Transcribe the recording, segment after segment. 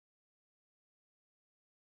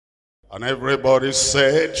And everybody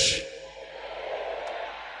said,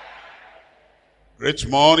 great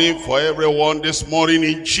morning for everyone this morning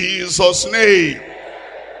in Jesus' name.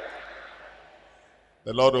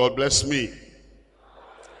 The Lord will bless me.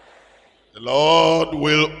 The Lord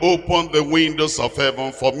will open the windows of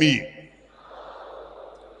heaven for me.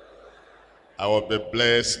 I will be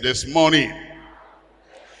blessed this morning.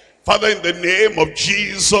 Father, in the name of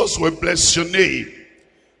Jesus, we bless your name.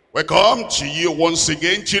 We come to you once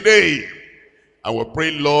again today. And we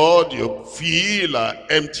pray, Lord, you fill our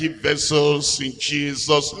empty vessels in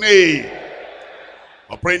Jesus' name.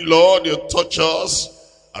 I pray, Lord, you touch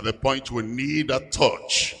us at the point we need a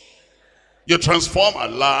touch. You transform our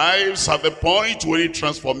lives at the point we need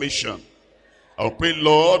transformation. I pray,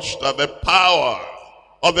 Lord, that the power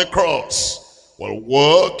of the cross will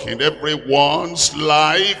work in everyone's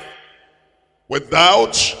life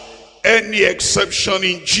without any exception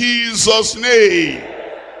in Jesus' name.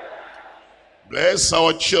 Bless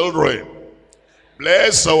our children,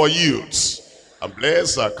 bless our youths, and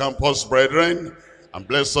bless our campus brethren, and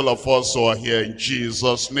bless all of us who are here in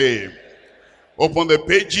Jesus' name. Open the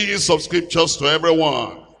pages of scriptures to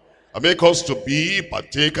everyone, and make us to be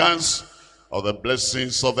partakers of the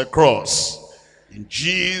blessings of the cross. In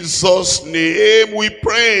Jesus' name we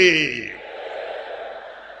pray.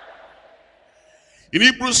 In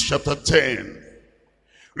Hebrews chapter 10,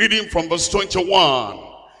 reading from verse 21,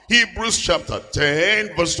 Hebrews chapter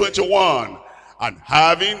 10, verse 21, and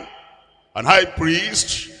having an high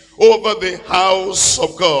priest over the house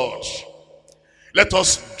of God, let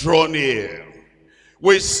us draw near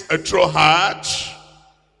with a true heart,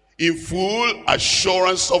 in full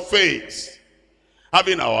assurance of faith,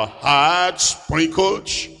 having our hearts sprinkled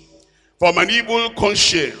from an evil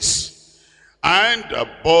conscience, and our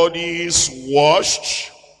bodies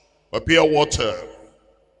washed with pure water.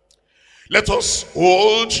 Let us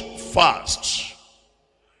hold fast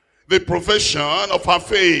the profession of our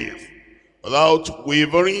faith without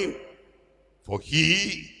wavering, for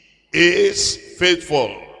he is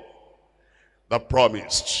faithful that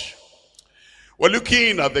promised. We're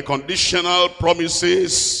looking at the conditional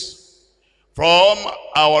promises from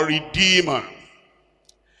our Redeemer.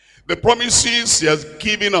 The promises he has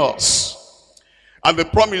given us, and the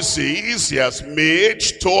promises he has made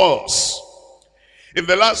to us. In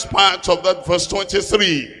the last part of that verse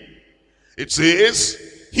 23, it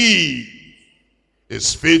says, he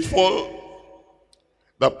is faithful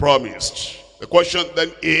that promised. The question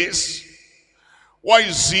then is, why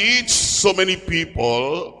is it so many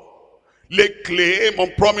people lay claim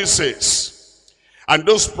on promises, and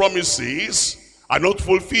those promises are not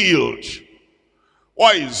fulfilled?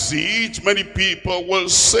 Why is it many people will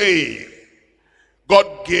say,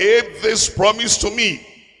 God gave this promise to me,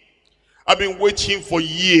 I've been waiting for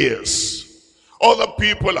years. Other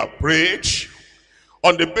people have prayed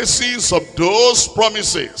on the basis of those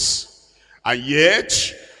promises, and yet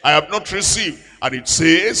I have not received. And it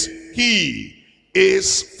says, he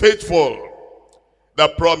is faithful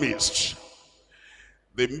that promised.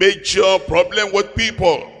 The major problem with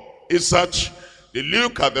people is that they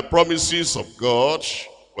look at the promises of God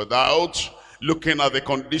without looking at the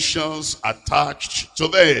conditions attached to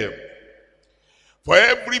them. For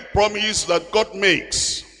every promise that God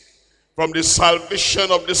makes, from the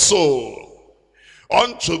salvation of the soul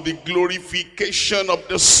unto the glorification of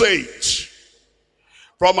the saint,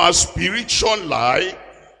 from our spiritual life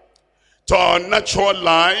to our natural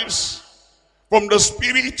lives, from the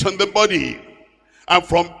spirit and the body, and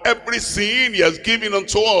from everything he has given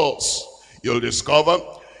unto us, you'll discover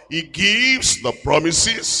he gives the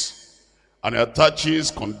promises and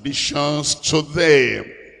attaches conditions to them.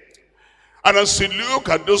 And as you look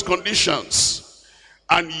at those conditions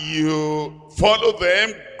and you follow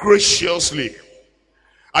them graciously,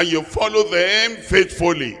 and you follow them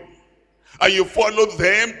faithfully, and you follow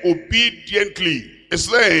them obediently, it's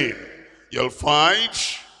then you'll find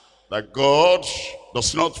that God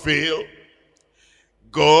does not fail,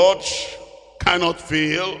 God cannot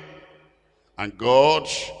fail, and God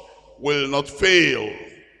will not fail.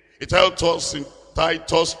 It tells us in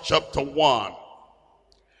Titus chapter 1.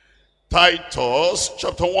 Titus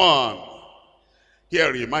chapter 1.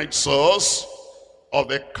 Here reminds us of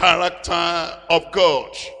the character of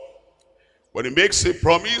God. When he makes a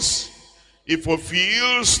promise, he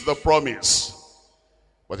fulfills the promise,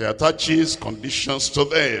 but he attaches conditions to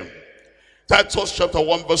them. Titus chapter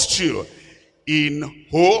 1 verse 2. In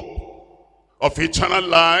hope of eternal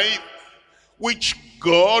life, which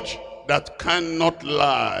God that cannot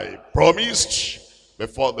lie promised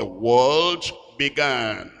before the world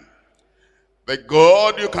began. The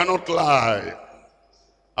God you cannot lie,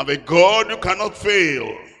 and the God you cannot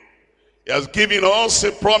fail, He has given us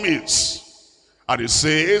a promise. And he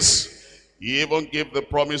says, he even gave the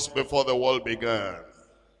promise before the world began.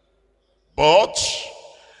 But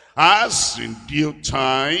as in due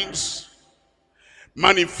times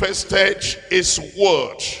manifested his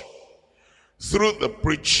word through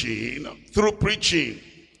preaching,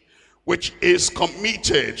 which is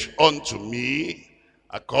committed unto me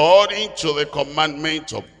according to the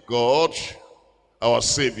commandment of God, our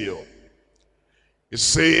Savior. He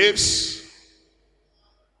saves,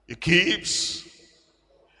 he keeps,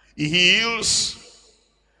 he heals,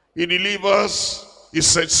 he delivers, he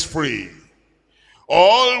sets free.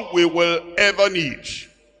 All we will ever need,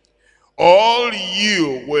 all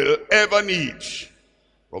you will ever need,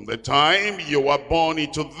 from the time you were born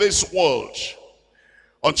into this world,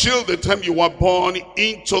 until the time you were born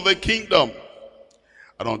into the kingdom,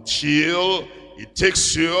 and until he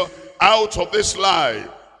takes you out of this life,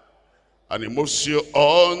 and he moves you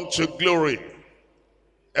on to glory.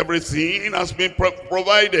 Everything has been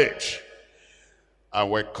provided. And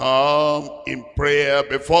we come in prayer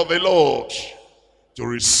before the Lord to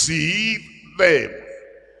receive them.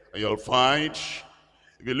 And you'll find,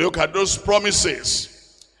 if you look at those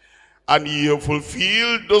promises, and you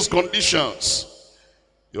fulfill those conditions,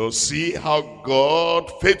 you'll see how God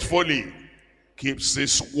faithfully keeps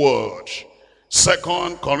his word. 2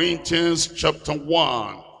 Corinthians chapter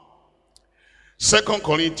 1. 2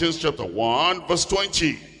 Corinthians chapter 1 verse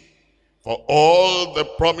 20. For all the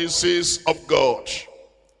promises of God,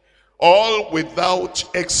 all without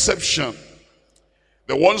exception,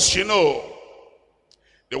 the ones you know,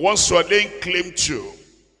 the ones you are laying claim to,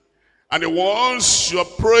 and the ones you are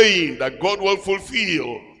praying that God will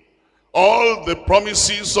fulfill, all the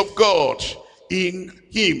promises of God in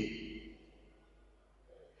him,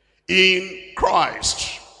 in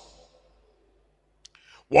Christ,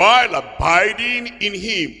 while abiding in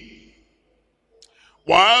him,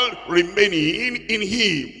 while remaining in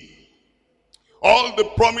him, all the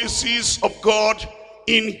promises of God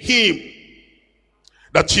in him,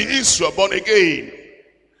 that is, you are born again,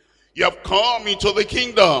 you have come into the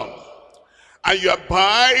kingdom, and you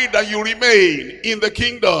abide and you remain in the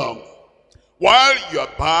kingdom, while you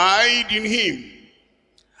abide in him,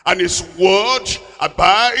 and his word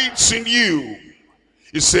abides in you.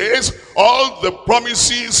 He says, all the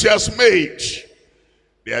promises he has made,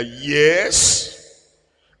 they are yes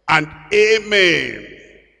and amen.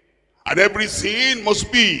 And everything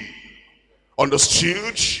must be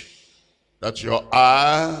understood that you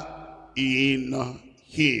are in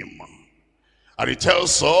him. And he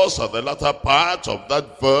tells us at the latter part of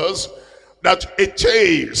that verse that it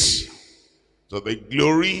is to the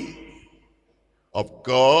glory of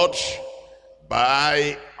God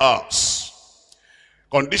by us.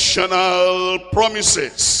 Conditional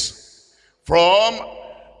promises from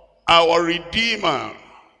our Redeemer,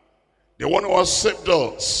 the one who has saved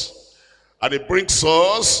us, and he brings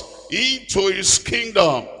us into his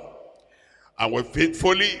kingdom, and we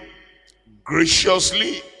faithfully,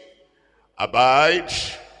 graciously abide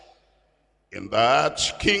in that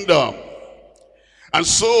kingdom. And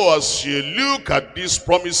so as you look at these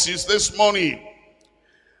promises this morning,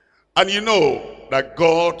 and you know that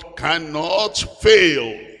God cannot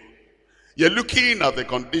fail, you're looking at the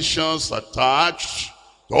conditions attached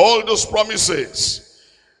to all those promises,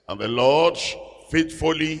 and the Lord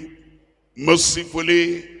faithfully,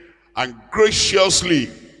 mercifully, and graciously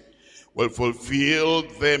will fulfill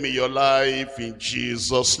them in your life in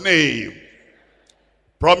Jesus' name.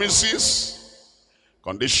 Promises,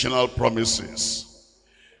 conditional promises.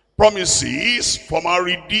 Promises from our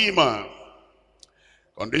Redeemer.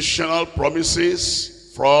 Conditional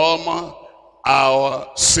promises from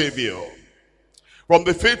our Savior. From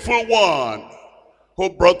the faithful one who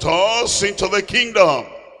brought us into the kingdom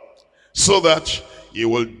so that he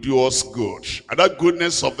will do us good. And that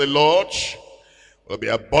goodness of the Lord will be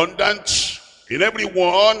abundant in every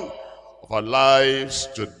one of our lives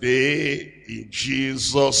today in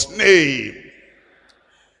Jesus' name.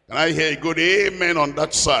 Can I hear a good amen on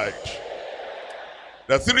that side?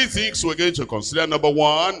 There are three things we're going to consider. Number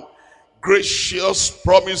one, gracious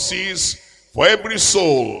promises for every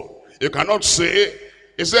soul. You cannot say,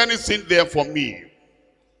 is there anything there for me?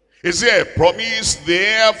 Is there a promise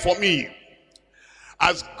there for me?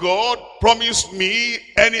 Has God promised me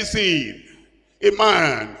anything? A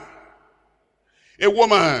man, a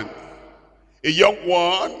woman, a young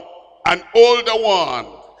one, an older one.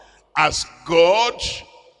 Has God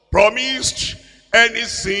promised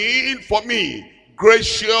anything for me?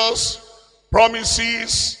 Gracious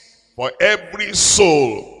promises for every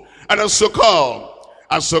soul. And as you come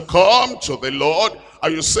to the Lord,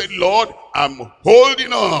 and you say, Lord, I'm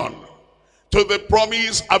holding on to the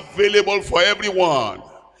promise available for everyone.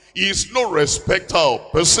 He is no respecter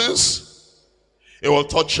of persons. He will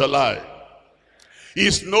touch your life. He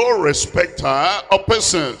is no respecter of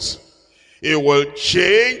persons. He will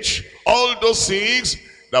change all those things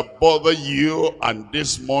that bother you, and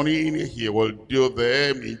this morning he will do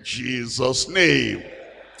them in Jesus' name.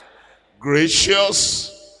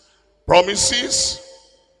 Gracious promises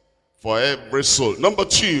for every soul. Number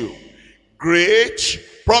 2, great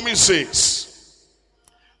promises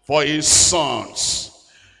for his sons.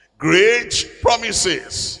 Great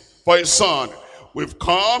promises for his son. We've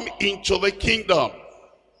come into the kingdom.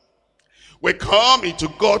 We come into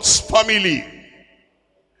God's family.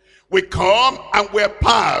 We come and we're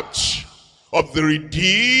part of the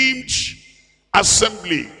redeemed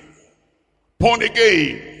assembly. Born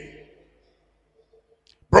again.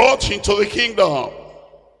 Brought into the kingdom.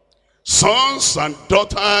 Sons and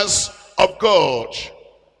daughters of God.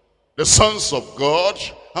 The sons of God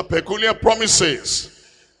have peculiar promises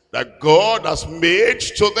that God has made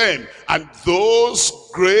to them. And those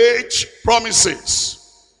great promises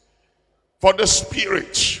for the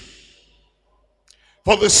spirit,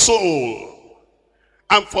 for the soul,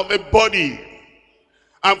 and for the body,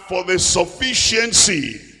 and for the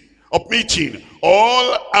sufficiency of meeting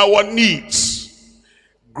all our needs.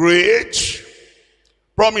 Great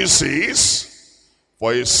promises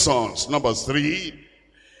for his sons. Number 3,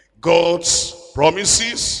 God's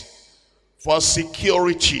promises for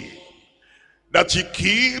security, that he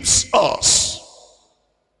keeps us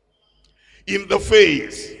in the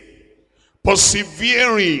faith,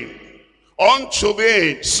 persevering unto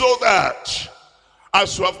the end, so that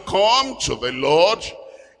as you have come to the Lord,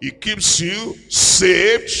 he keeps you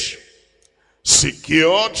saved,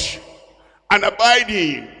 secured, and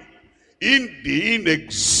abiding in the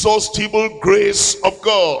inexhaustible grace of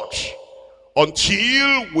God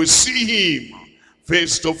until we see him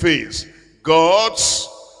face to face. God's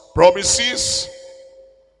promises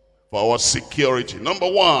for our security.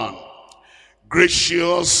 Number 1,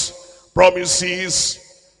 gracious promises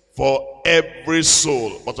for every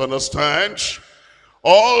soul. But understand,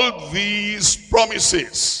 all these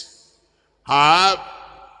promises have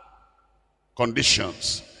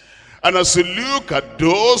conditions. And as you look at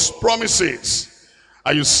those promises,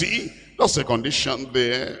 and you see, that's a condition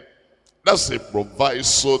there, that's a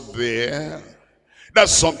proviso there,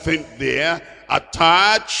 that's something there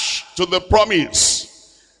attached to the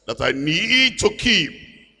promise that I need to keep.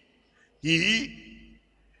 He,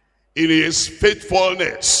 in his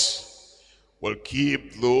faithfulness, will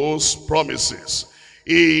keep those promises.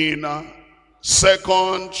 In 2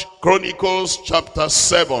 Chronicles chapter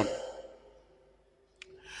 7,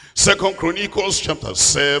 2 Chronicles chapter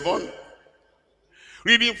 7,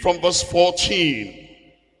 reading from verse 14.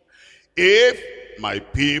 If my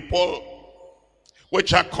people,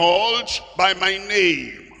 which are called by my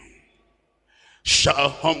name, shall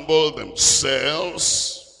humble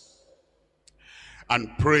themselves and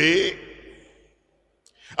pray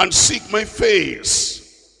and seek my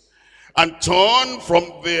face and turn from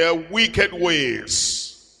their wicked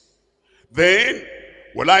ways, then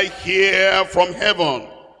will I hear from heaven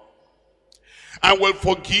and will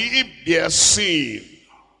forgive their sin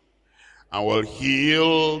and will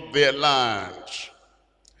heal their land.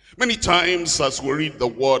 Many times as we read the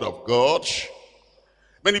word of God,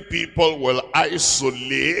 many people will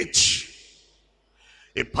isolate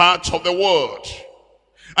a part of the word,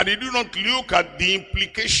 and they do not look at the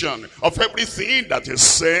implication of everything that is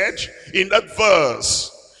said in that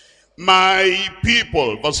verse. My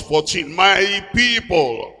people, verse 14, my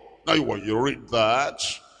people. Now when you read that,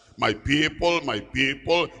 my people,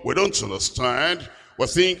 we don't understand. We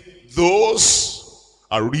think those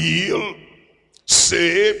are real,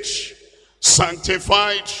 saved,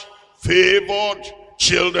 sanctified, favored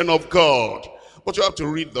children of God. But you have to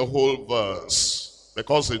read the whole verse,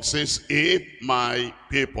 because it says, if my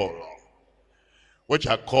people, which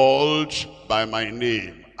are called by my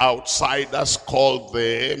name, outsiders call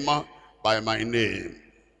them by my name,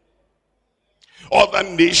 other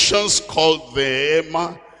nations call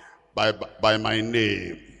them by my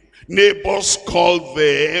name, neighbors call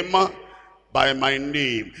them by my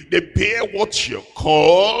name. They bear what you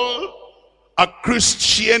call a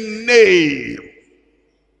Christian name.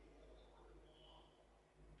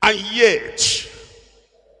 And yet,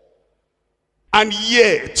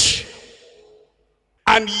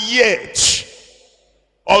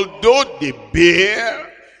 although they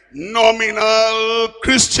bear nominal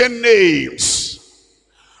Christian names,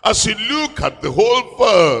 as you look at the whole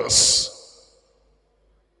verse,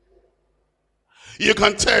 you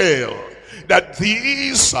can tell that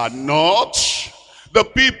these are not the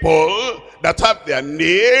people that have their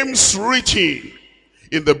names written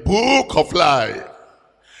in the book of life.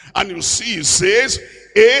 And you see, it says,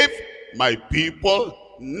 if my people,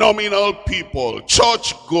 nominal people,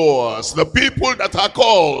 churchgoers, the people that are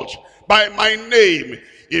called by my name,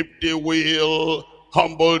 if they will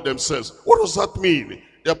humble themselves. What does that mean?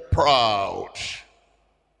 They're proud.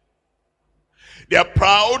 They are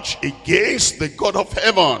proud against the God of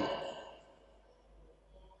heaven.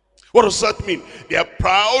 What does that mean? They are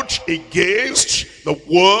proud against the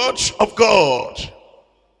word of God.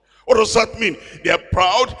 What does that mean? They are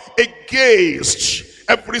proud against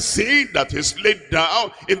everything that is laid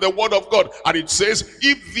down in the word of God. And it says,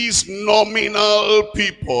 if these nominal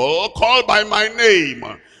people called by my name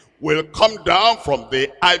will come down from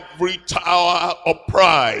the ivory tower of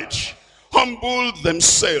pride, humble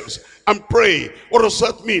themselves and pray. What does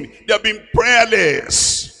that mean? They have been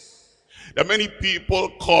prayerless. There are many people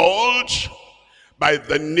called by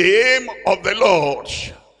the name of the Lord.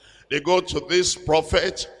 They go to this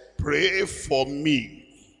prophet, pray for me.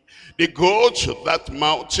 They go to that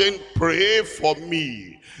mountain, pray for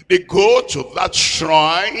me. They go to that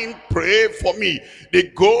shrine, pray for me. They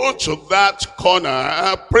go to that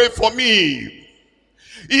corner, pray for me.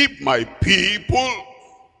 If my people,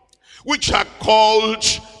 which are called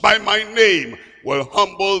by my name, will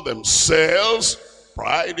humble themselves,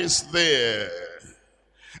 pride is there.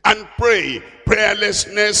 And pray,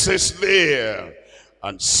 prayerlessness is there.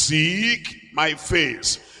 And seek my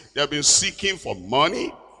face. They have been seeking for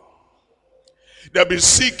money. They have been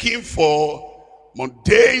seeking for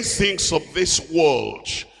mundane things of this world.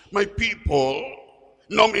 My people,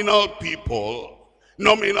 nominal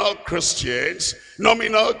Christians,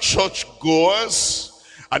 nominal churchgoers.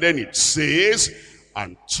 And then it says,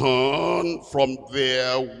 and turn from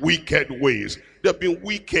their wicked ways. They have been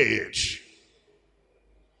wicked.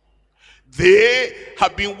 They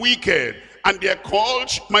have been wicked. And they are called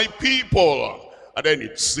my people. And then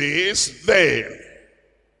it says, then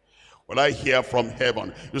will I hear from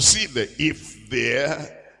heaven. You see the if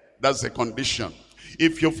there, that's the condition.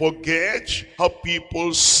 If you forget how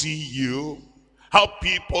people see you, how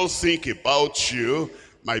people think about you,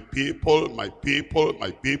 my people, my people,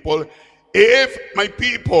 my people, if my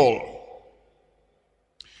people,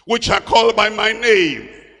 which are called by my name,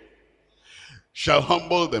 shall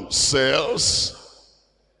humble themselves,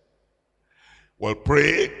 will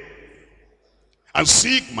pray, and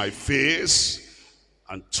seek my face,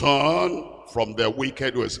 and turn from their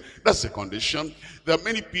wicked ways. That's the condition. There are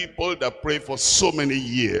many people that pray for so many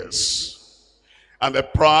years, and the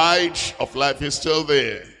pride of life is still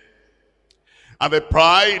there, and the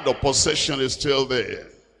pride of possession is still there,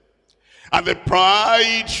 and the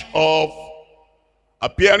pride of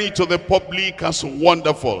appearing to the public as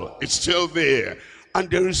wonderful, it's still there, and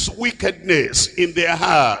there is wickedness in their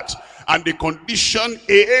heart. And the condition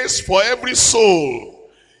is for every soul,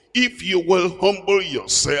 if you will humble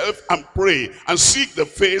yourself and pray and seek the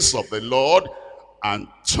face of the Lord and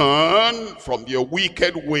turn from your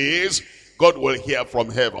wicked ways, God will hear from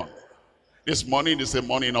heaven. This morning is a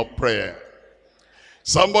morning of prayer.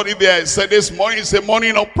 Somebody there said this morning is a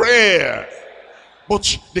morning of prayer.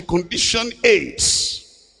 But the condition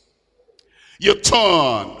is you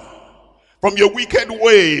turn from your wicked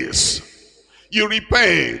ways. You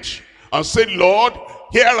repent and say, Lord,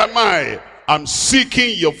 here am I. I'm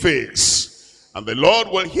seeking your face. And the Lord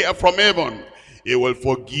will hear from heaven. He will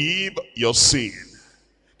forgive your sin.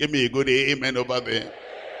 Give me a good amen over there.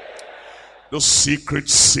 Those secret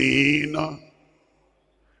sin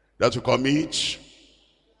that you commit,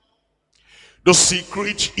 those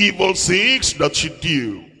secret evil things that you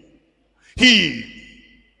do, He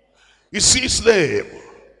sees them.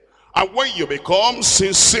 And when you become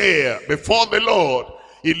sincere before the Lord,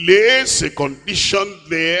 He lays a condition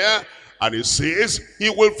there, and He says He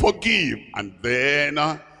will forgive, and then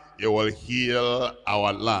He will heal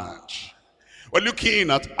our land. We're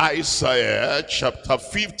looking at Isaiah chapter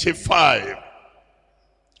 55.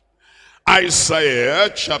 Isaiah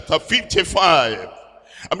chapter 55.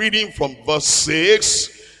 I'm reading from verse 6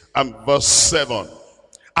 and verse 7.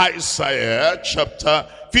 Isaiah chapter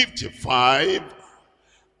 55,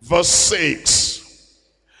 verse 6.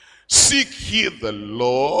 Seek ye the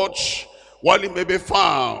Lord while He may be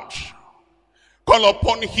found. Call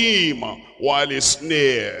upon Him while He is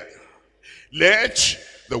near. Let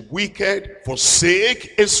the wicked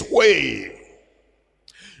forsake his way.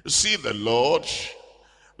 You see, the Lord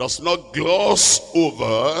does not gloss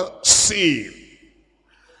over sin,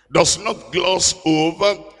 does not gloss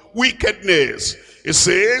over wickedness. It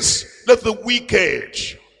says, let the wicked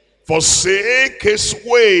forsake his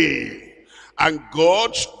way. And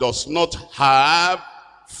God does not have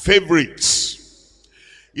favorites.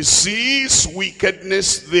 He sees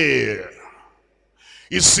wickedness there.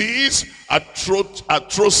 He sees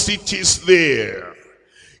atrocities there.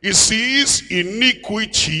 He sees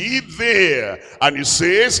iniquity there. And he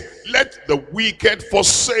says, let the wicked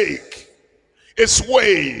forsake his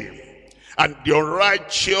way, and the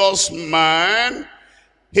unrighteous man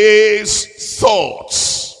his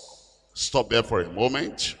thoughts. Stop there for a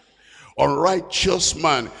moment. Unrighteous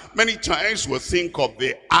man. Many times we think of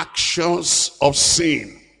the actions of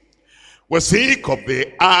sin. We think of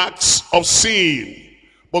the acts of sin.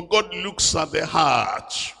 But God looks at the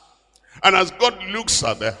heart. And as God looks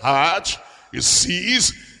at the heart, he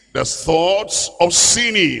sees the thoughts of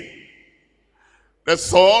sinning, the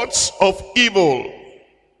thoughts of evil,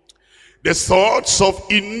 the thoughts of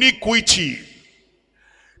iniquity,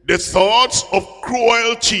 the thoughts of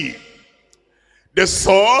cruelty, the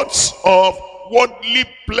thoughts of worldly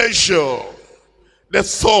pleasure, the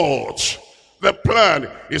thought, the plan.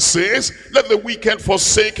 It says, let the wicked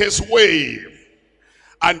forsake his way,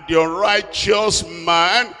 and the unrighteous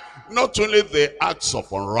man, not only the acts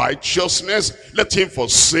of unrighteousness, let him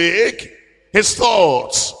forsake his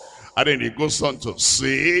thoughts. And then he goes on to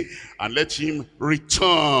say, and let him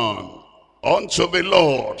return unto the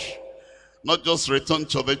Lord. Not just return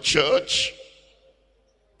to the church.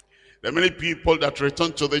 There are many people that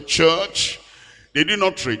return to the church. They do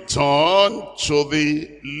not return to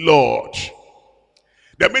the Lord.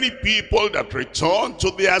 There are many people that return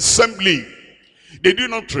to the assembly. They do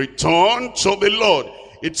not return to the Lord.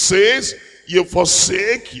 It says, you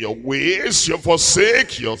forsake your ways, you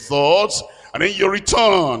forsake your thoughts, and then you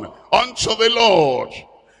return unto the Lord,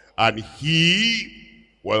 and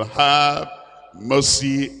he will have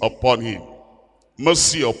mercy upon him.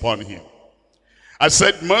 Mercy upon him. I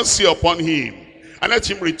said mercy upon him, and let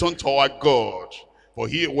him return to our God, for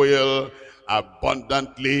he will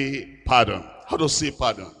abundantly pardon. How does he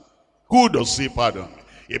pardon? Who does he pardon?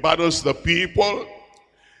 He pardons the people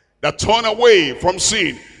that turn away from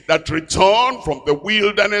sin, that return from the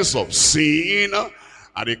wilderness of sin,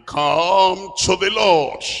 and they come to the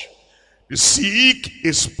Lord. They seek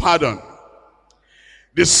his pardon.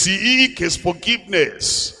 They seek his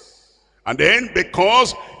forgiveness. And then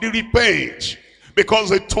because they repent, because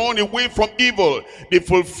they turn away from evil, they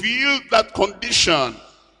fulfill that condition.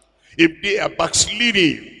 If they are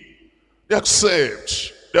backsliding, they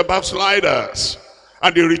accept they're backsliders,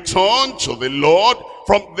 and they return to the Lord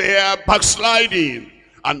from their backsliding,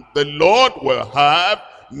 and the Lord will have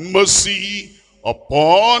mercy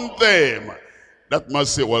upon them. That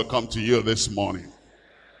mercy will come to you this morning.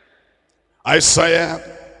 Isaiah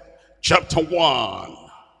chapter 1.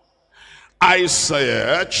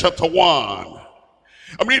 Isaiah chapter 1.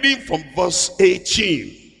 I'm reading from verse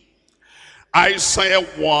 18. Isaiah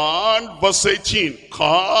 1 verse 18.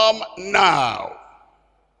 Come now,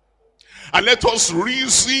 and let us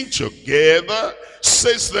reason together,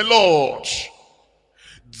 says the Lord.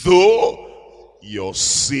 Though your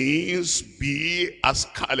sins be as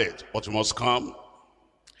scarlet, but you must come.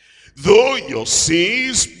 Though your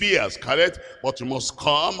sins be as scarlet, but you must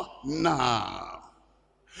come now.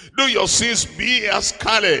 Though your sins be as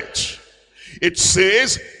scarlet, it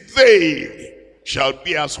says, they shall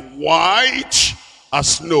be as white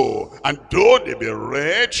as snow, and though they be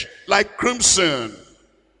red like crimson,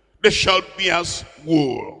 they shall be as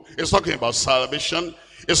wool. It's talking about salvation.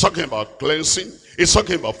 It's talking about cleansing. It's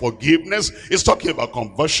talking about forgiveness. It's talking about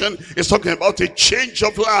conversion. It's talking about a change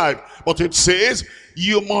of life. But it says,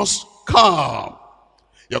 you must come.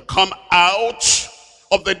 You come out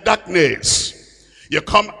of the darkness. You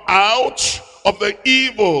come out of the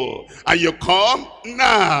evil. And you come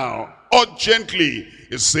now, urgently.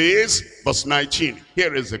 It says, verse 19,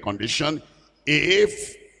 here is the condition.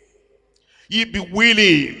 If ye be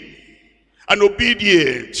willing and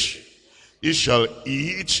obedient, ye shall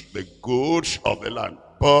eat the good of the land.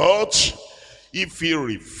 But if ye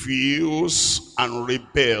refuse and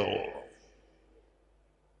rebel,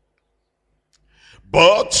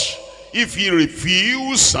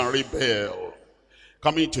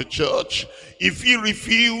 coming to church, if ye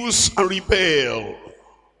refuse and rebel,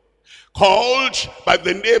 called by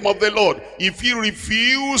the name of the Lord, if ye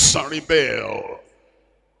refuse and rebel,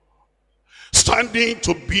 standing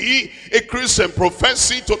to be a Christian,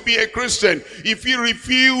 professing to be a Christian, if you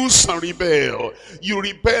refuse and rebel, you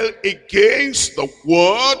rebel against the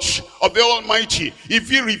word of the Almighty.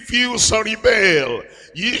 If you refuse and rebel,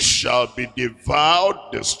 ye shall be devoured,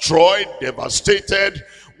 destroyed, devastated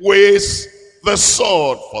with the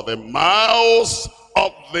sword, for the mouth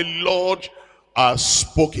of the Lord has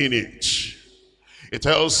spoken it. It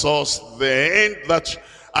tells us then that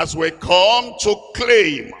as we come to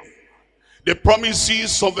claim the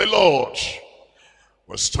promises of the Lord,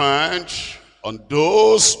 we stand on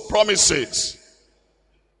those promises,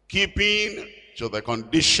 keeping to the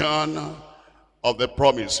condition of the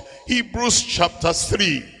promise. Hebrews chapter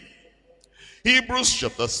 3. Hebrews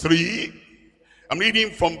chapter 3, I'm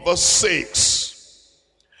reading from verse 6.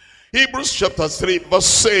 Hebrews chapter 3, verse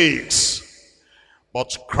 6.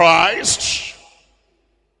 But Christ,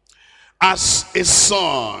 as a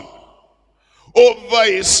son, over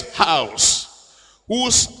his house,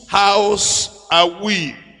 whose house are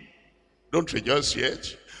we? Don't rejoice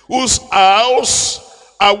yet. Whose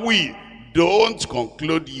house are we? Don't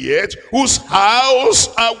conclude yet. Whose house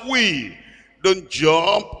are we? Don't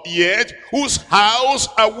jump yet. Whose house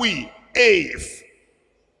are we? If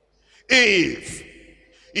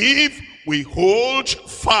we hold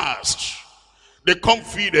fast the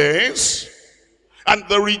confidence and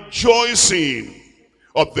the rejoicing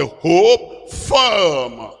of the hope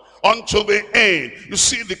firm unto the end. You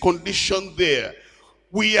see the condition there.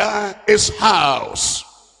 We are his house.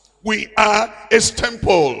 We are his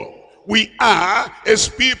temple. We are his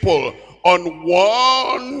people on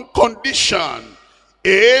one condition.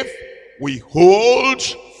 If we hold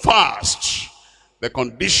fast the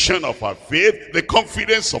condition of our faith, the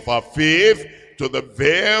confidence of our faith to the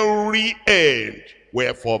very end.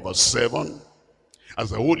 Wherefore, verse 7,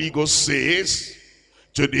 as the Holy Ghost says,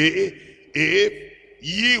 today, if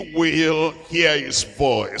ye will hear his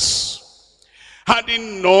voice,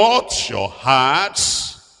 harden not your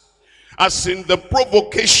hearts, as in the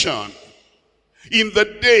provocation, in the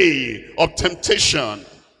day of temptation,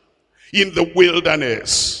 in the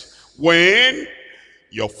wilderness, when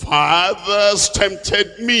your fathers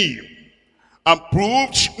tempted me, and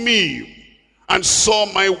proved me, and saw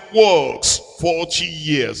my works 40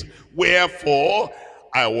 years. Wherefore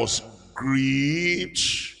I was grieved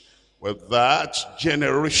with that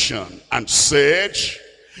generation, and said,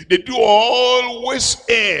 they do always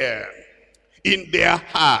err in their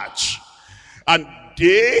hearts, and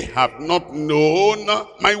they have not known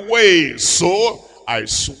my ways. So I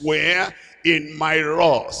swear in my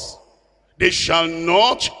wrath, they shall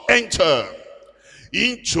not enter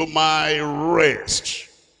into my rest.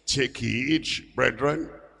 Take heed, brethren.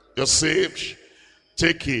 You're saved.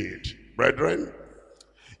 Take heed, brethren.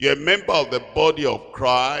 You're a member of the body of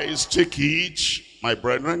Christ. Take heed, my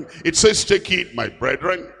brethren. It says, take heed, my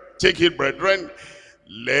brethren. Take heed, brethren,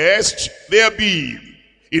 lest there be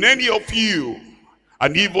in any of you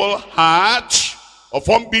an evil heart of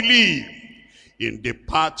unbelief in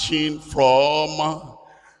departing from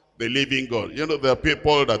the living God. You know, there are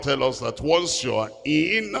people that tell us that once you are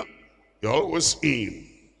in, you're always in.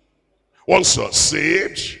 Once you're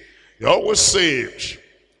saved, you're always saved.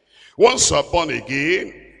 Once you're born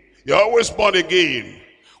again, you're always born again.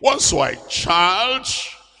 Once you're a child,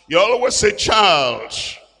 you're always a child.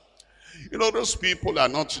 You know, those people are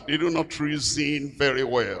not, they do not reason very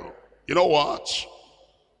well. You know what?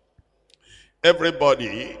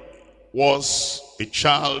 Everybody was a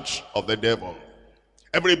child of the devil.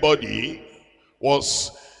 Everybody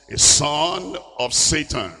was a son of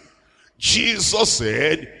Satan. Jesus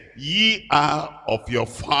said, ye are of your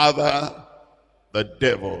father, the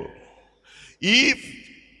devil. If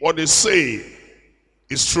what they say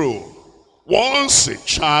is true, once a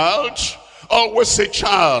child, always a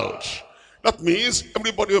child, that means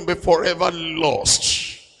everybody will be forever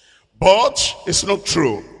lost. But it's not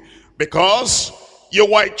true, because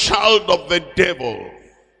you are a child of the devil,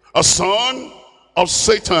 a son of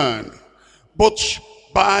Satan. But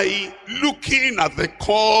by looking at the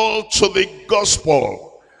call to the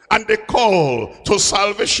gospel and the call to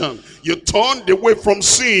salvation, you turned away from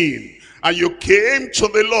sin and you came to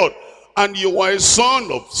the Lord, and you are a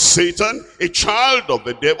son of Satan, a child of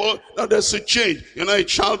the devil. Now there's a change. You're not a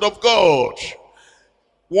child of God.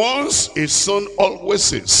 Once a son,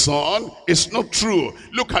 always a son. It's not true.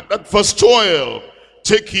 Look at that verse 12.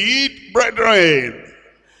 Take heed, brethren,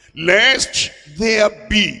 lest there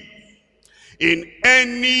be in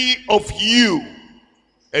any of you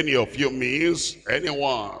means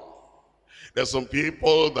anyone. There's some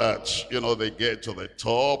people that, you know, they get to the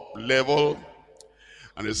top level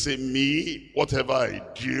and they say, me, whatever I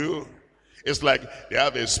do, it's like they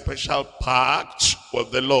have a special pact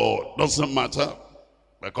with the Lord. Doesn't matter,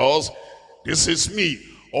 because this is me.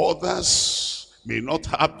 Others may not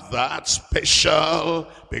have that special,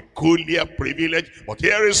 peculiar privilege, but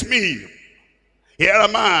here is me. Here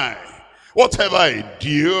am I. Whatever I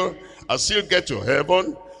do, I'll still get to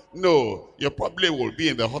heaven. No, you probably will be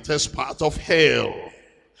in the hottest part of hell,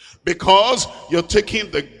 because you're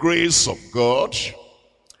taking the grace of God,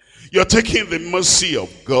 You're taking the mercy of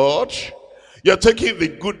God. You're taking the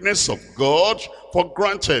goodness of God for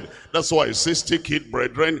granted. That's why it says, take it,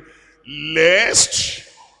 brethren, lest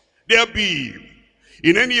there be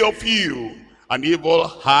in any of you an evil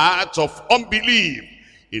heart of unbelief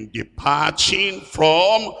in departing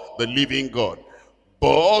from the living God.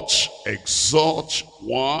 But exhort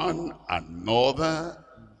one another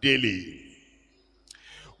daily,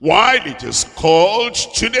 while it is called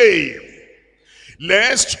today,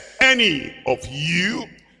 lest any of you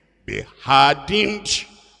be hardened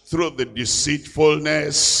through the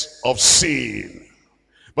deceitfulness of sin.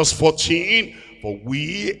 Verse 14, for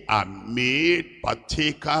we are made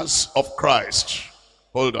partakers of Christ.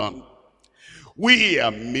 Hold on. We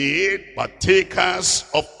are made partakers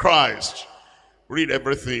of Christ. Read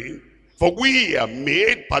everything. For we are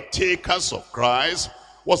made partakers of Christ.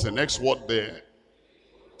 What's the next word there?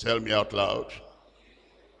 Tell me out loud.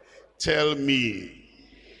 Tell me.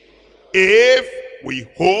 If we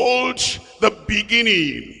hold the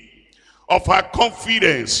beginning of our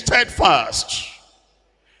confidence steadfast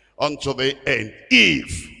unto the end.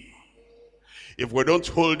 If we don't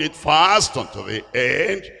hold it fast unto the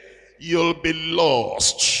end, you'll be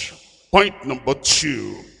lost. Point number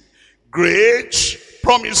 2. Great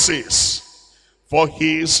promises for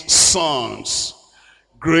his sons.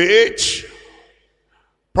 Great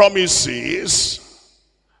promises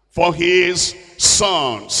for his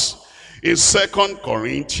sons. In 2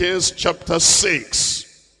 Corinthians chapter 6.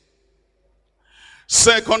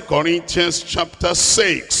 2 Corinthians chapter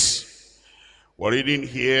 6. We're reading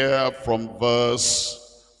here from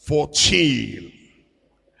verse 14.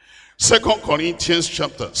 2 Corinthians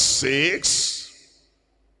chapter 6,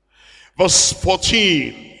 verse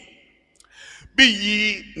 14. Be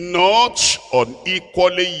ye not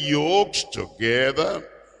unequally yoked together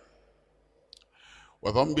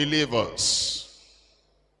with unbelievers.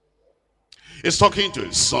 He's talking to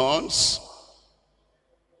his sons.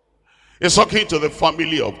 He's talking to the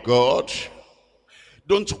family of God.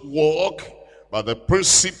 Don't walk by the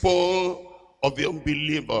principle of the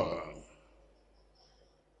unbeliever.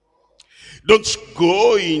 Don't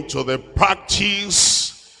go into the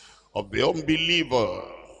practice of the unbeliever.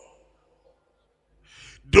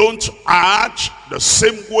 Don't act the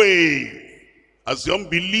same way as the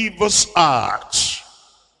unbelievers act.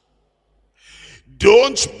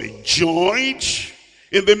 Don't be joined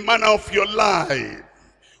in the manner of your life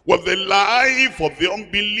with the life of the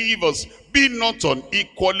unbelievers. Be not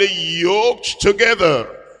unequally yoked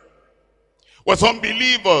together with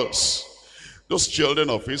unbelievers. Those children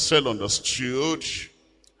of Israel understood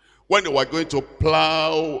when they were going to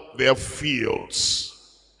plow their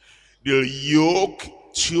fields, they'll yoke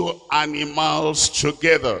 2 animals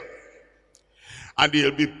together and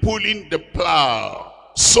they'll be pulling the plow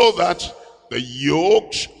so that the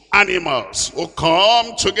yoked animals will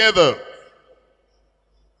come together,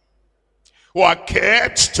 who are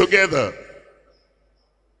kept together.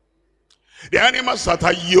 The animals that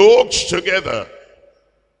are yoked together,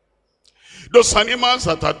 those animals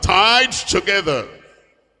that are tied together,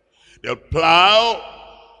 they'll plow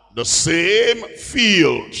the same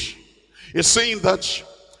field. He's saying that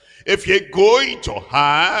if you're going to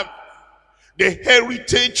have the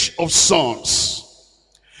heritage of sons,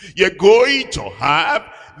 you're going to have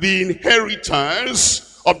the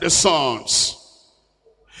inheritance of the sons.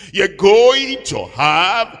 You're going to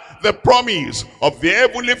have the promise of the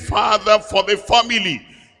Heavenly Father for the family.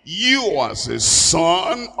 You as a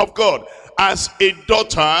son of God, as a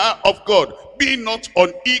daughter of God, be not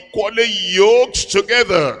unequally yoked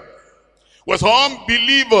together with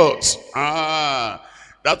unbelievers.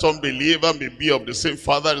 That unbeliever may be of the same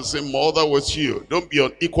father, the same mother with you. Don't be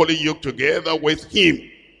unequally yoked together with him.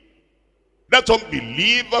 That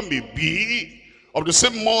unbeliever may be of the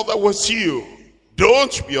same mother with you.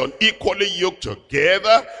 Don't be unequally yoked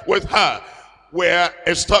together with her. We're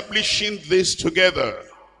establishing this together.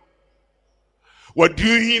 We're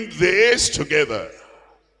doing this together.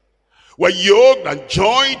 We're yoked and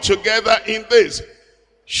joined together in this.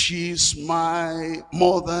 She's my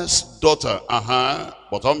mother's daughter.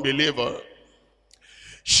 But unbeliever.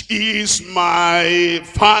 She is my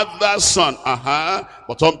father's son.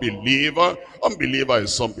 But unbeliever. Unbeliever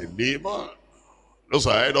is unbeliever. Those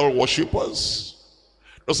are idol worshippers.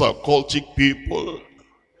 Those are cultic people.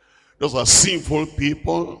 Those are sinful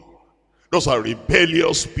people. Those are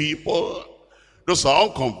rebellious people. Those are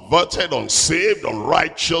unconverted, unsaved,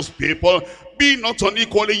 unrighteous people. Be not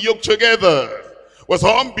unequally yoked together with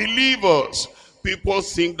unbelievers. People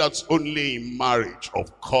think that's only in marriage.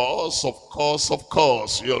 Of course, of course, of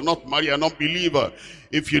course. You'll not marry an unbeliever.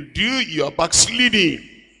 If you do, you are backsliding.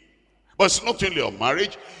 But it's not only on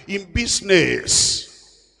marriage, in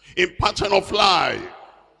business, in pattern of life,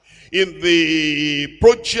 in the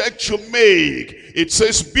project you make. It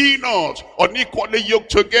says, be not unequally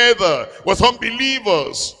yoked together with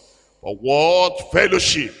unbelievers. For what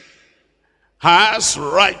fellowship has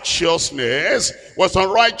righteousness with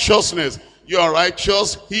unrighteousness? You are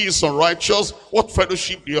righteous, he is unrighteous. What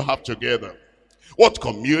fellowship do you have together? What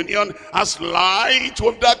communion has light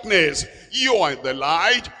with darkness? You are in the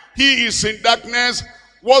light, he is in darkness.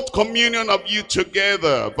 What communion have you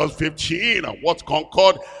together? Verse 15, and what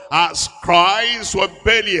concord has Christ with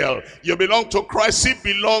Belial? You belong to Christ, he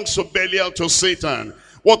belongs to Belial, to Satan.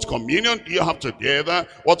 What communion do you have together?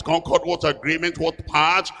 What concord, what agreement, what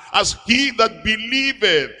part has he that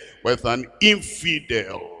believeth with an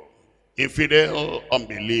infidel? Infidel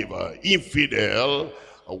unbeliever, infidel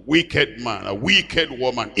a wicked man, a wicked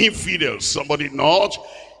woman, infidel, somebody not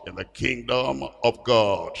in the kingdom of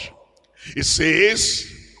God. It says,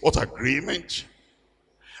 what agreement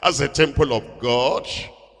as the temple of God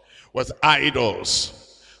with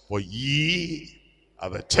idols? For ye are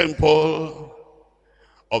the temple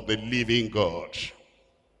of the living God.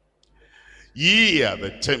 Ye are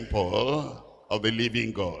the temple of the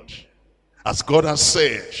living God. As God has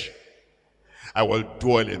said, I will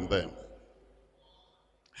dwell in them.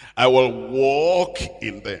 I will walk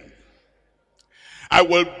in them. I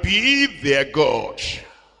will be their God,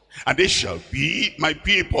 and they shall be my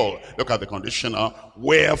people. Look at the conditional.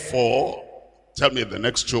 Wherefore, tell me the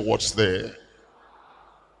next two words there.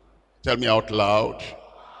 Tell me out loud.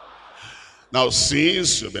 Now,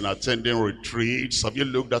 since you've been attending retreats, have you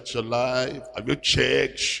looked at your life? Have you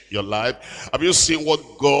checked your life? Have you seen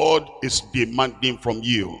what God is demanding from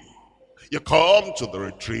you? You come to the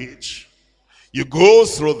retreat. You go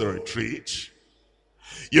through the retreat.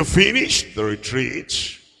 You finish the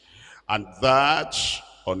retreat. And that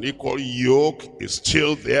unequal yoke is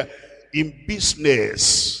still there in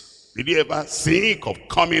business. Did you ever think of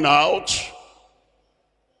coming out?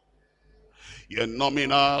 You're a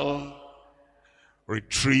nominal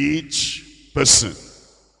retreat person.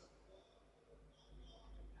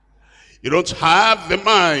 You don't have the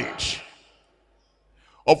mind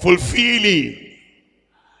of fulfilling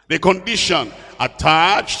the condition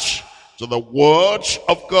attached to the word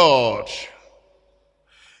of God.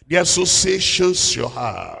 The associations you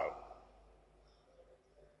have,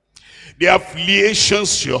 the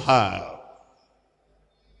affiliations you have,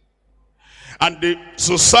 and the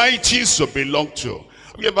societies you belong to.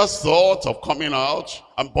 Have you ever thought of coming out?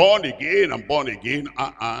 I'm born again, I'm born again.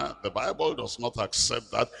 The Bible does not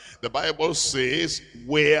accept that. The Bible says,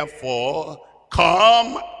 wherefore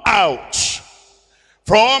come out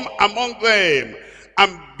from among them,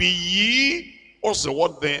 and be ye, what's the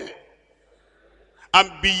word there? And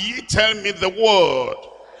be ye, tell me the word.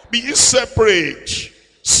 Be ye separate,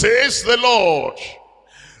 says the Lord,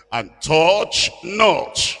 and touch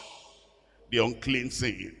not the unclean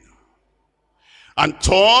thing. And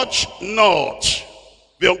touch not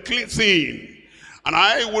the unclean thing. And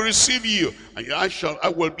I will receive you, and I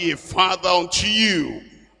will be a father unto you.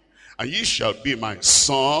 And ye shall be my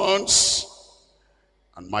sons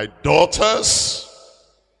and my daughters,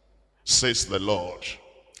 says the Lord.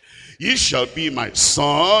 Ye shall be my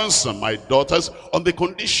sons and my daughters, on the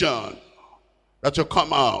condition that you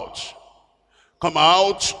come out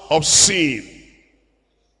of sin.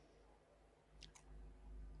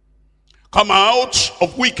 Come out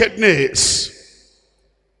of wickedness.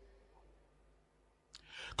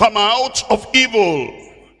 Come out of evil.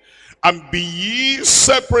 And be ye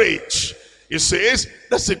separate. It says,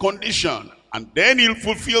 that's the condition. And then he'll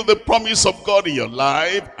fulfill the promise of God in your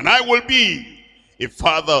life. And I will be a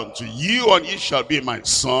father unto you, and ye shall be my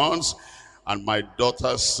sons and my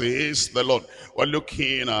daughters, says the Lord. We're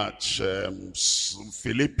looking at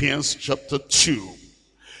Philippians chapter 2.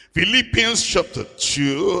 Philippians chapter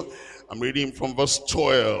 2. I'm reading from verse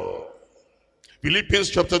 12. Philippians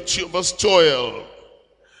chapter 2, verse 12.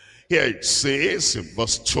 Here it says in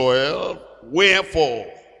verse 12, wherefore,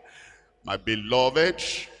 my beloved,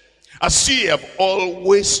 as ye have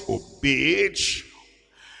always obeyed,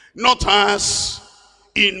 not as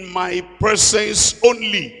in my presence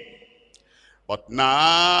only, but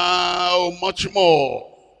now much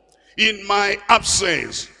more in my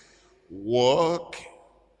absence, work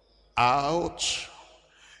out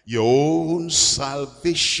your own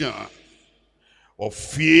salvation of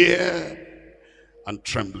fear and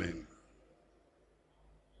trembling.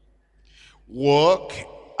 Work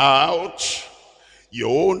out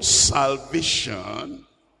your own salvation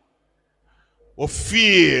of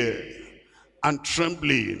fear and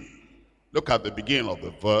trembling. Look at the beginning of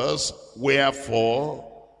the verse.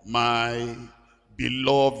 Wherefore my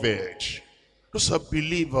beloved. Those are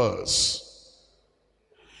believers.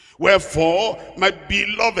 Wherefore, my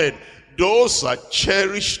beloved, those are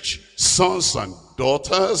cherished sons and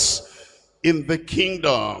daughters in the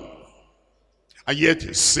kingdom. And yet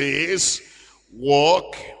it says,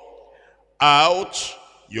 walk out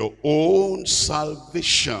your own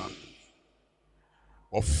salvation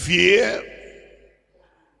of fear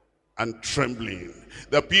and trembling.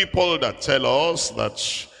 There are people that tell us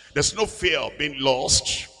that there's no fear of being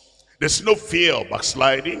lost. There's no fear of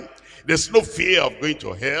backsliding. There's no fear of going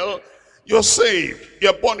to hell. You're saved.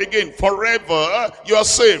 You're born again forever. You are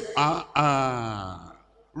saved.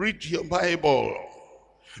 Read your Bible.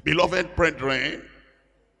 Beloved brethren,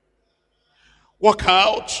 work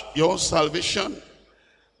out your salvation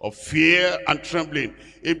of fear and trembling.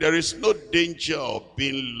 If there is no danger of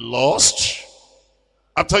being lost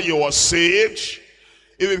after you are saved,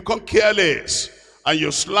 if you become careless and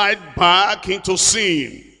you slide back into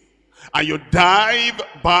sin, and you dive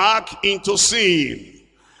back into sin,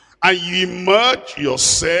 and you immerse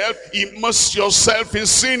yourself in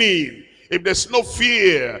sinning, if there's no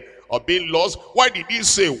fear of being lost, why did he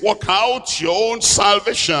say, work out your own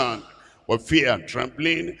salvation with fear and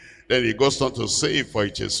trembling? Then he goes on to say, for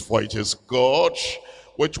it is God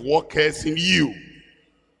which worketh in you,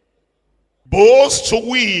 both to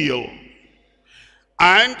will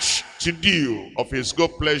and to do of his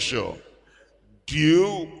good pleasure.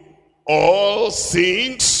 Do all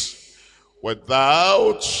things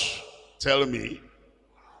without, tell me,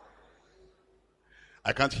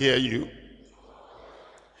 I can't hear you.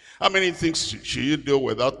 How many things should you do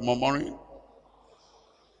without murmuring?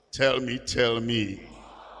 Tell me.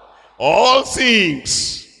 All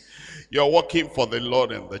things. You're working for the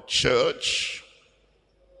Lord in the church.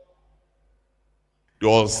 Do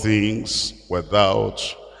all things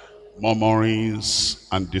without murmurings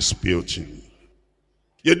and disputing.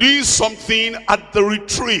 You're doing something at the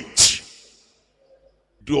retreat.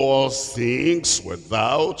 Do all things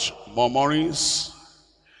without murmurings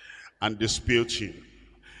and disputing,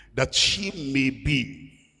 that ye may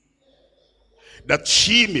be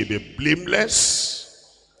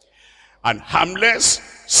blameless and harmless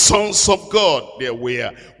sons of God. They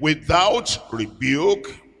were without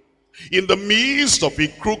rebuke in the midst of a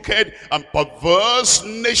crooked and perverse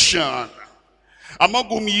nation, among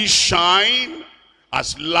whom ye shine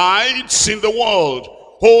as lights in the world,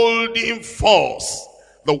 holding forth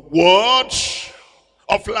the word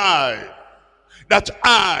of life, that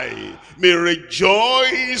I may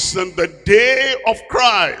rejoice in the day of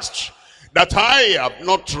Christ, that I have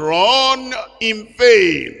not run in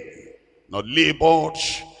vain, nor labored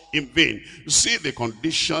in vain. You see the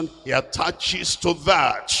condition he attaches to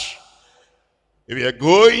that. If we are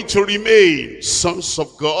going to remain sons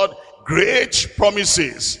of God, great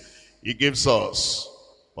promises he gives us,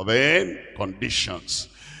 but then conditions.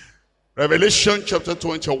 Revelation chapter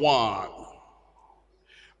 21,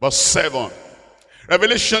 verse 7.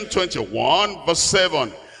 Revelation 21, verse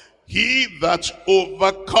 7. He that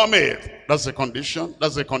overcometh, that's the condition,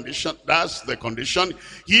 that's the condition, that's the condition.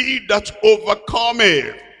 He that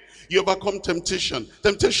overcometh, you overcome temptation.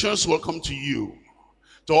 Temptations will come to you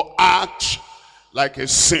to act like a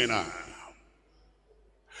sinner,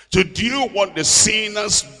 to do what the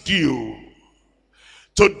sinners do,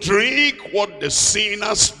 to drink what the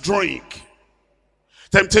sinners drink.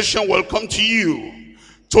 Temptation will come to you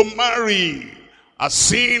to marry as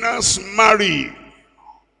sinners marry.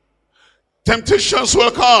 Temptations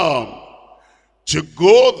will come to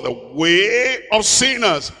go the way of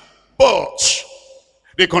sinners. But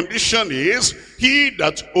the condition is, he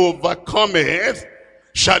that overcometh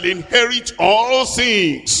shall inherit all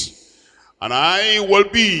things, and I will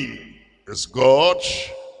be his God,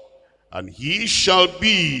 and he shall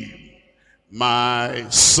be my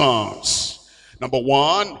sons. Number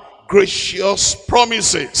one, gracious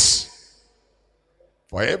promises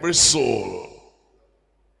for every soul.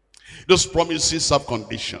 Those promises have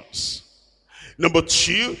conditions. Number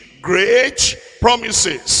two, great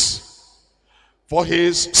promises for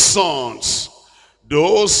his sons.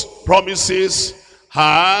 Those promises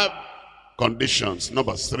have conditions.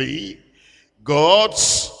 Number three,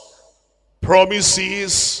 God's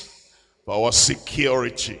promises for our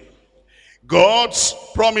security. God's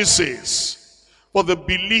promises for the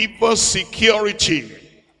believer's security.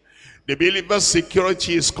 The believer's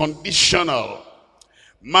security is conditional.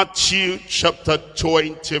 Matthew chapter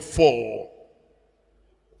 24,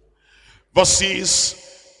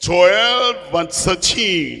 verses 12 and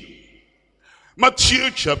 13.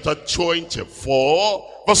 Matthew chapter 24,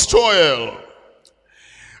 verse 12.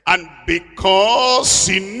 And because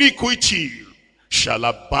iniquity shall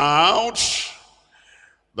abound,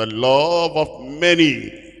 the love of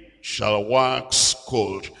many shall wax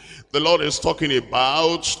cold. The Lord is talking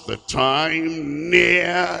about the time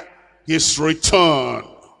near his return.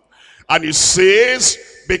 And he says,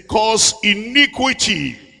 because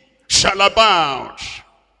iniquity shall abound,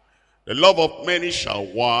 the love of many shall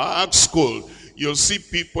wax cold. You'll see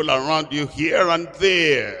people around you here and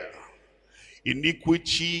there.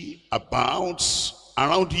 Iniquity abounds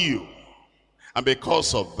around you. And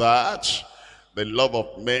because of that, the love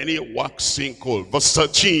of many waxing cold. Verse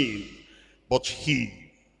 13, but he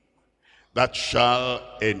that shall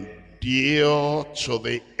endure to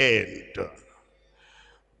the end,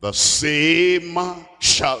 the same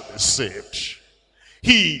shall be saved.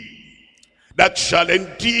 He that shall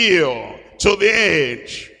endure to the end,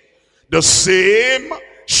 the same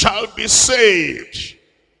shall be saved.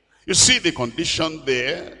 You see the condition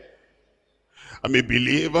there? I'm a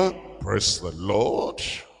believer, praise the Lord.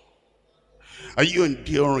 Are you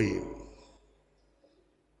enduring?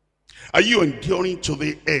 Are you enduring to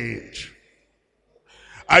the end?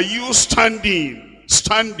 Are you standing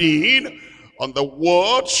on the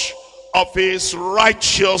word of his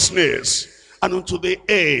righteousness and unto the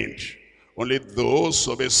end? Only those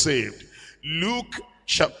who be saved. Luke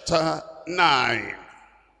chapter 9,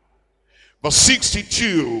 verse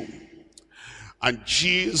 62. And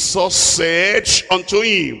Jesus said unto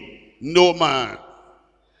him, no man,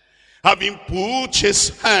 having put his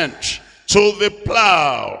hand to the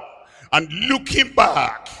plow and looking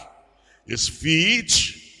back, is fit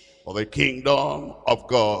for the kingdom of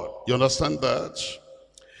God. You understand that?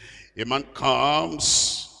 A man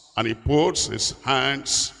comes and he puts his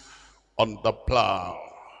hands on the plow.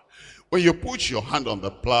 When you put your hand on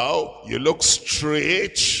the plow, you look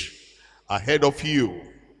straight ahead of you.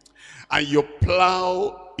 And your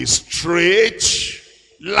plow is straight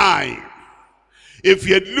line. If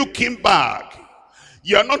you're looking back,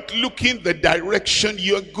 you're not looking the direction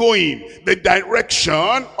you're going, the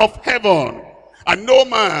direction of heaven. And no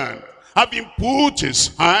man, having put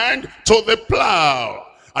his hand to the plow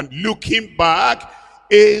and looking back,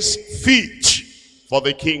 is fit for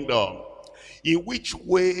the kingdom. In which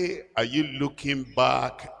way are you looking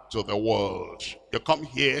back to the world? You come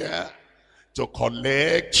here to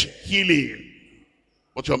collect healing,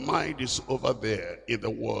 but your mind is over there in the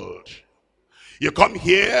world. You come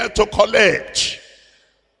here to collect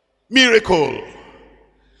miracle,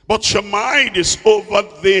 but your mind is over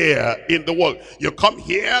there in the world. You come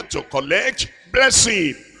here to collect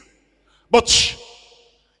blessing, but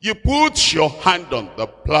you put your hand on the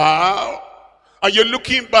plow and you're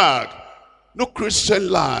looking back. No Christian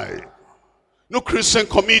life, no Christian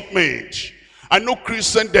commitment, and no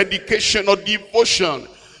Christian dedication or devotion.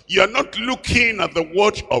 You are not looking at the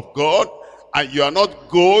word of God, and you are not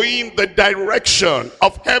going the direction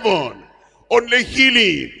of heaven. Only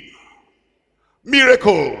healing,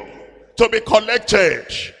 miracle to be collected.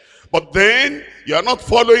 But then you are not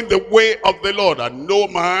following the way of the Lord. And no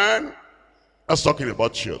man, that's talking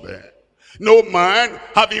about you there. No man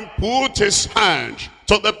having put his hand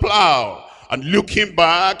to the plow and looking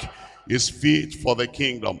back is fit for the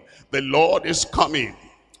kingdom. The Lord is coming,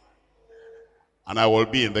 and I will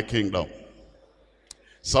be in the kingdom.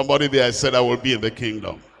 Somebody there said, I will be in the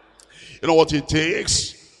kingdom. You know what it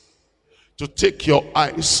takes? To take your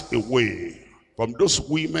eyes away from those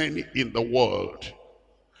women in the world.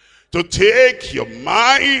 To take your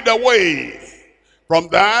mind away from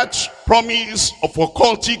that promise of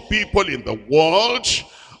occultic people in the world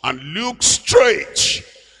and look straight,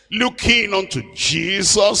 looking unto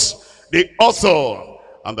Jesus, the author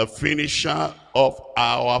and the finisher of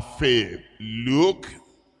our faith. Luke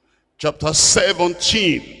chapter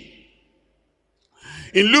 17.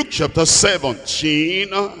 In Luke chapter 17,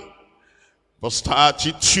 verse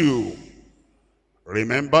 32.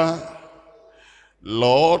 Remember,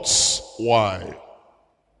 Lord's wife.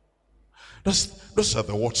 Those are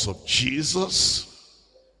the words of Jesus.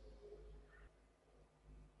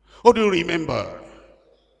 What do you remember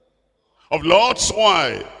of Lord's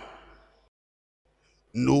wife?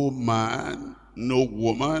 No man, no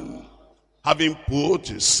woman, having put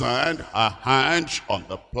her hand on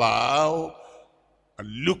the plow and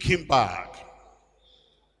looking back,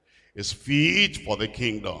 is fit for the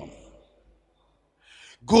kingdom.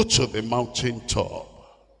 Go to the mountaintop.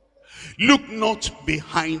 Look not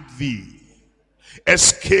behind thee.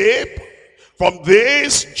 Escape from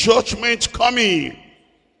this judgment coming.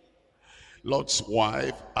 Lot's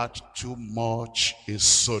wife had too much in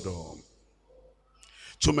Sodom.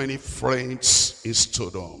 Too many friends in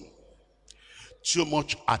Sodom. Too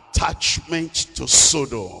much attachment to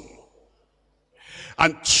Sodom.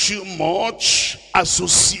 and too much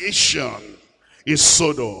association in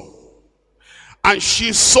Sodom. And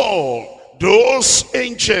she saw those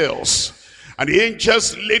angels, and the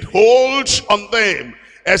angels laid hold on them,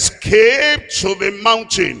 escaped to the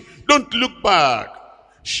mountain. Don't look back.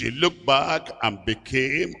 She looked back and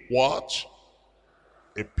became what?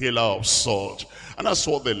 A pillar of salt. And that's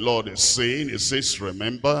what the Lord is saying. He says,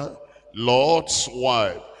 remember, Lord's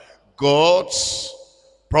wife, God's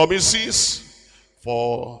promises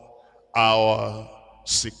for our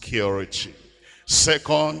security.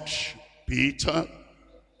 2 Peter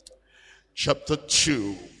chapter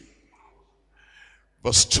 2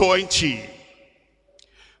 verse 20.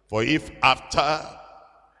 For if after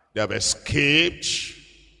they have escaped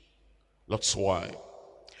Lot's wife,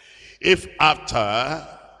 if after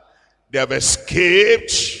they have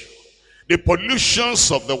escaped the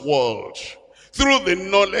pollutions of the world through the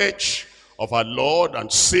knowledge of our Lord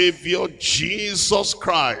and Savior Jesus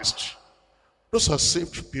Christ, those are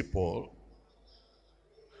saved people,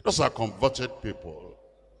 those are converted people,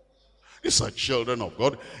 these are children of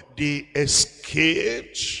God. They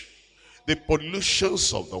escaped the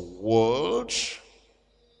pollutions of the world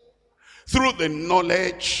through the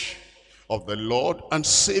knowledge of the Lord and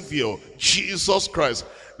Savior Jesus Christ.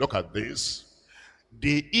 Look at this.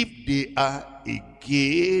 If they are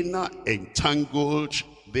again entangled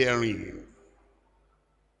therein,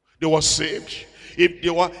 they were saved. If they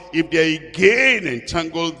are again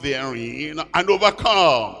entangled therein and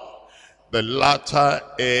overcome, the latter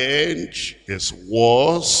end is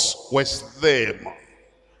worse with them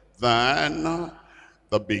than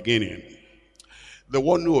the beginning. The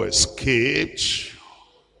one who escaped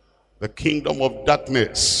the kingdom of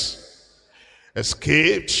darkness,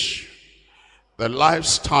 escaped the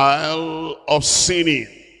lifestyle of sinning,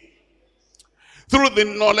 through the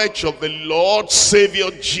knowledge of the Lord Savior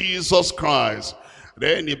Jesus Christ,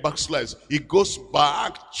 then he backslides. He goes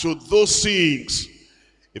back to those things.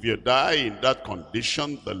 If you die in that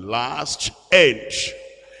condition, the last end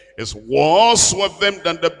is worse with them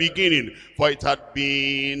than the beginning. For it had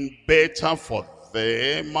been better for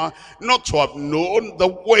them not to have known the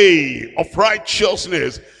way of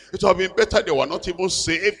righteousness. It would have been better they were not even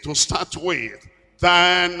saved to start with,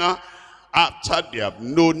 than after they have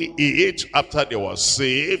known it, after they were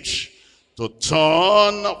saved, to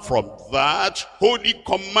turn from that holy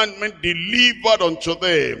commandment delivered unto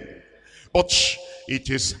them. But it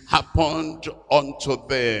is happened unto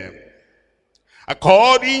them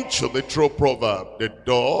according to the true proverb, the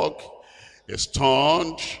dog is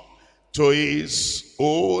turned to his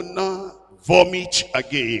own vomit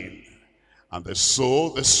again, and the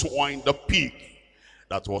swine, the pig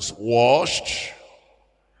that was washed,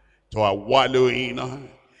 to a wallowing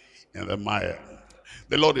in the mire.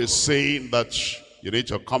 The Lord is saying that you need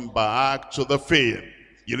to come back to the faith.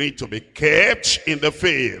 You need to be kept in the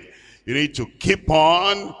faith. You need to keep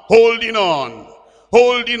on holding on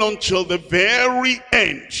till the very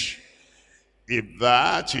end, if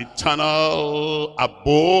that eternal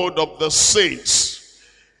abode of the saints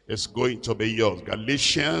is going to be yours.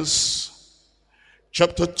 Galatians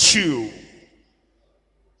chapter 2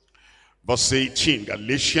 verse 18.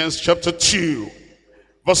 Galatians chapter 2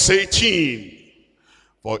 verse 18.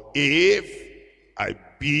 For if I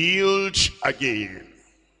build again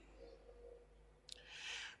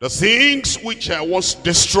the things which I once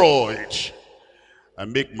destroyed, I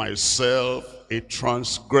make myself a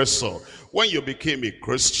transgressor. When you became a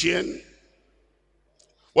Christian,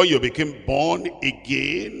 when you became born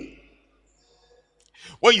again,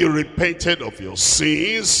 when you repented of your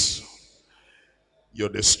sins, you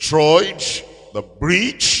destroyed the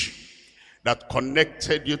bridge that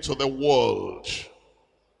connected you to the world.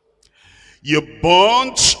 You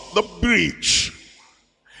burnt the bridge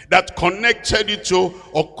that connected you to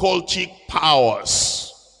occultic powers.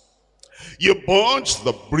 You burnt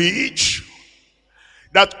the bridge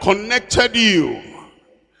that connected you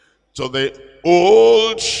to the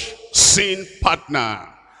old sin partner.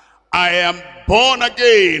 I am born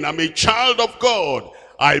again. I'm a child of God.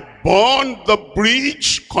 I burned the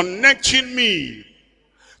bridge connecting me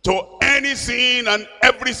to anything and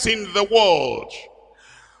everything in the world.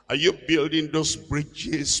 Are you building those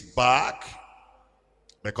bridges back?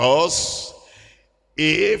 Because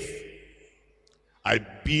if I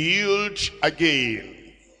build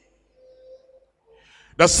again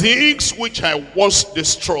the things which I once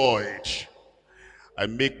destroyed, I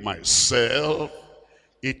make myself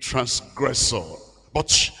a transgressor.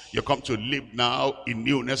 But you come to live now in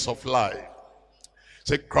newness of life.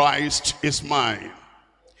 Say, Christ is mine.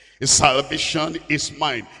 His salvation is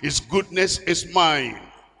mine. His goodness is mine.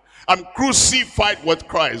 I'm crucified with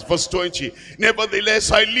Christ. Verse 20.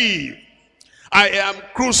 Nevertheless I live. I am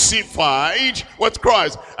crucified with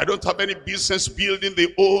Christ. I don't have any business building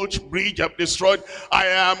the old bridge I've destroyed. I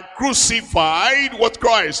am crucified with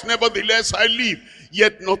Christ. Nevertheless I live.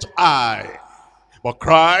 Yet not I, but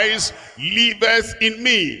Christ liveth in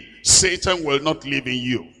me. Satan will not live in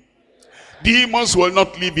you. Demons will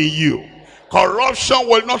not live in you. Corruption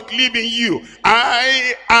will not live in you.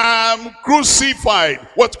 I am crucified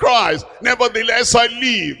with Christ. Nevertheless I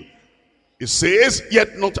live. It says,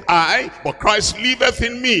 yet not I, but Christ liveth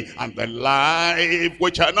in me. And the life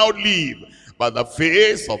which I now live by the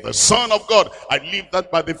faith of the Son of God. I live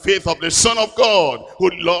that by the faith of the Son of God, who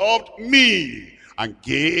loved me and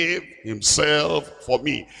gave himself for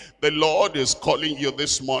me. The Lord is calling you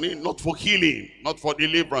this morning, not for healing, not for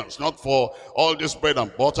deliverance, not for all this bread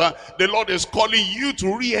and butter. The Lord is calling you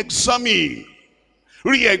to re-examine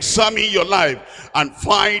your life and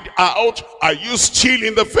find out, are you still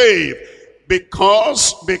in the faith?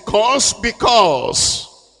 Because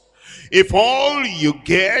if all you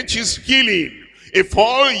get is healing, if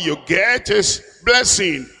all you get is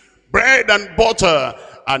blessing, bread and butter,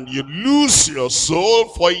 and you lose your soul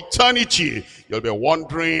for eternity, you'll be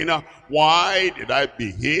wondering, why did I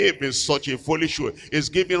behave in such a foolish way? He's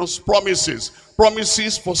giving us promises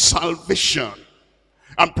for salvation,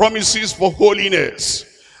 and promises for holiness,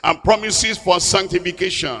 and promises for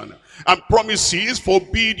sanctification, and promises for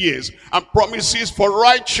obedience, and promises for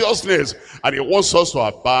righteousness. And he wants us to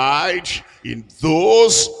abide in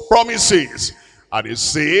those promises. And it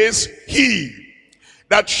says, he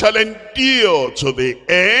that shall endure to the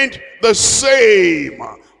end, the same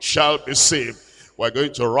shall be saved. We're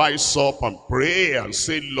going to rise up and pray and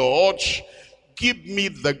say, Lord, give me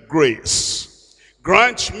the grace.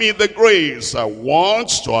 Grant me the grace. I want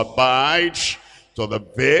to abide to the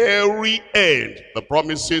very end. The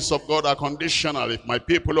promises of God are conditional. If my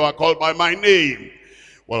people who are called by my name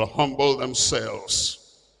will humble themselves,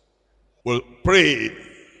 will pray,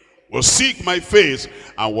 will seek my face,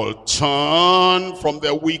 and will turn from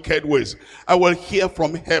their wicked ways, I will hear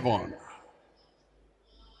from heaven.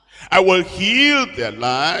 I will heal their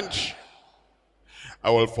land.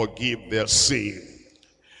 I will forgive their sin.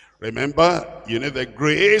 Remember, you need the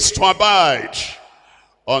grace to abide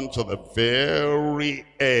unto the very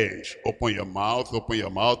end. Open your mouth,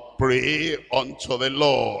 pray unto the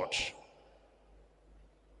Lord.